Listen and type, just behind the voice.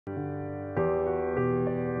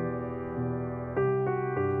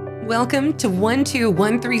Welcome to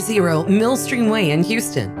 12130 Millstream Way in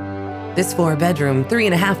Houston. This 4-bedroom,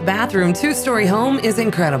 3.5-bathroom, 2-story home is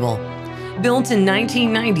incredible. Built in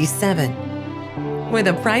 1997 with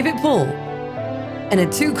a private pool and a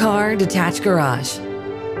 2-car detached garage.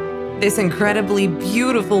 This incredibly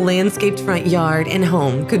beautiful landscaped front yard and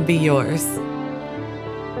home could be yours.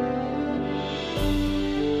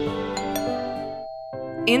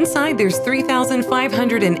 Inside, there's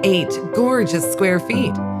 3,508 gorgeous square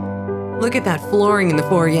feet. Look at that flooring in the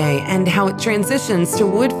foyer and how it transitions to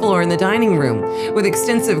wood floor in the dining room with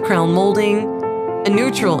extensive crown molding, a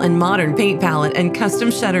neutral and modern paint palette, and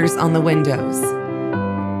custom shutters on the windows.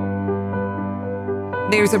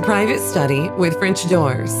 There's a private study with French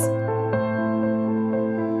doors.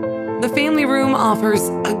 The family room offers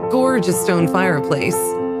a gorgeous stone fireplace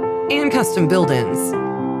and custom build-ins.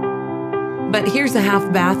 But here's a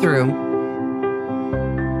half bathroom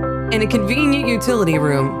and a convenient utility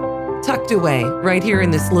room tucked away right here in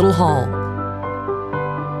this little hall.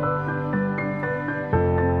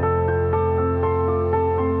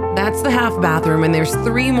 That's the half bathroom, and there's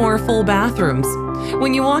 3 more full bathrooms.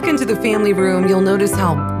 When you walk into the family room, you'll notice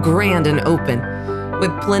how grand and open, with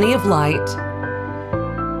plenty of light.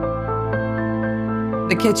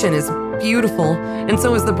 The kitchen is beautiful, and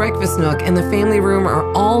so is the breakfast nook and the family room are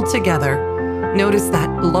all together. Notice that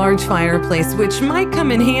large fireplace, which might come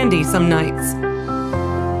in handy some nights.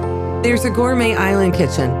 There's a gourmet island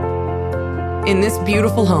kitchen in this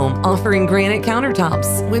beautiful home, offering granite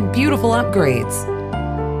countertops with beautiful upgrades.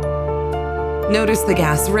 Notice the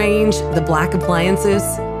gas range, the black appliances,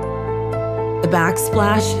 the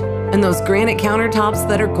backsplash, and those granite countertops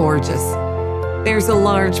that are gorgeous. There's a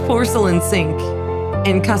large porcelain sink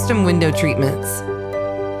and custom window treatments.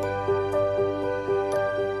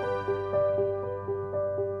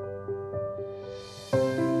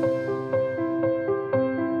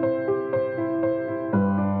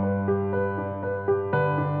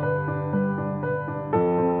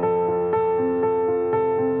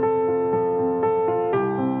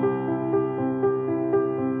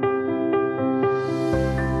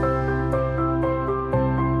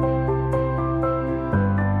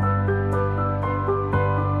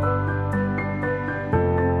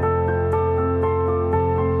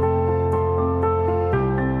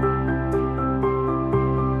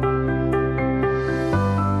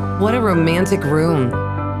 What a romantic room,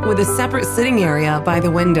 with a separate sitting area by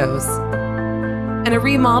the windows, and a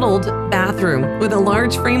remodeled bathroom with a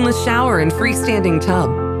large frameless shower and freestanding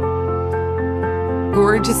tub.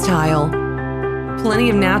 Gorgeous tile,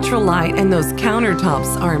 plenty of natural light, and those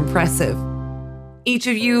countertops are impressive. Each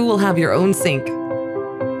of you will have your own sink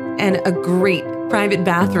and a great private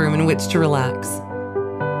bathroom in which to relax.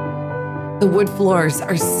 The wood floors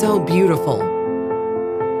are so beautiful.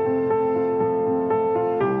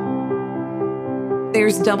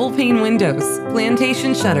 There's double pane windows,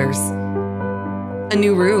 plantation shutters, a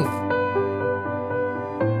new roof.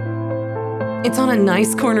 It's on a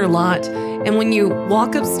nice corner lot, and when you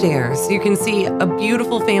walk upstairs, you can see a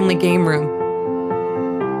beautiful family game room.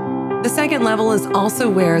 The second level is also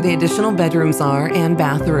where the additional bedrooms are and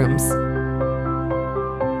bathrooms.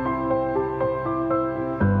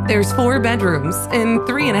 There's 4 bedrooms and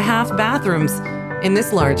 3.5 bathrooms in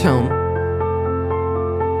this large home,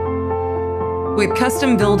 with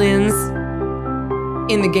custom build-ins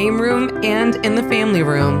in the game room and in the family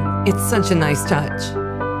room. It's such a nice touch.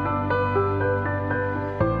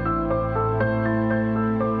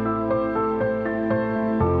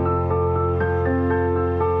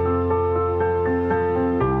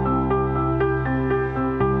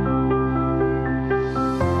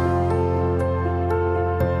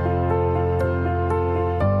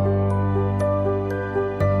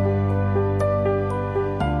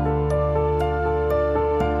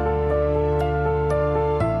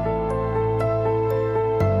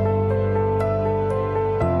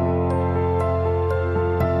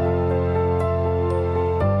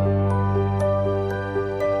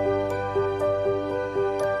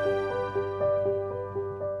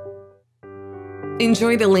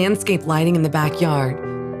 Enjoy the landscape lighting in the backyard.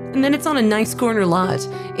 And then it's on a nice corner lot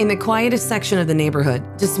in the quietest section of the neighborhood,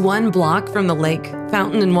 just 1 block from the lake,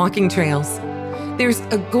 fountain, and walking trails. There's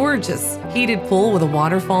a gorgeous heated pool with a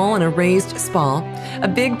waterfall and a raised spa, a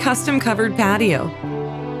big custom covered patio.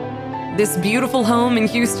 This beautiful home in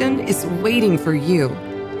Houston is waiting for you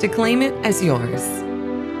to claim it as yours.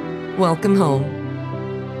 Welcome home.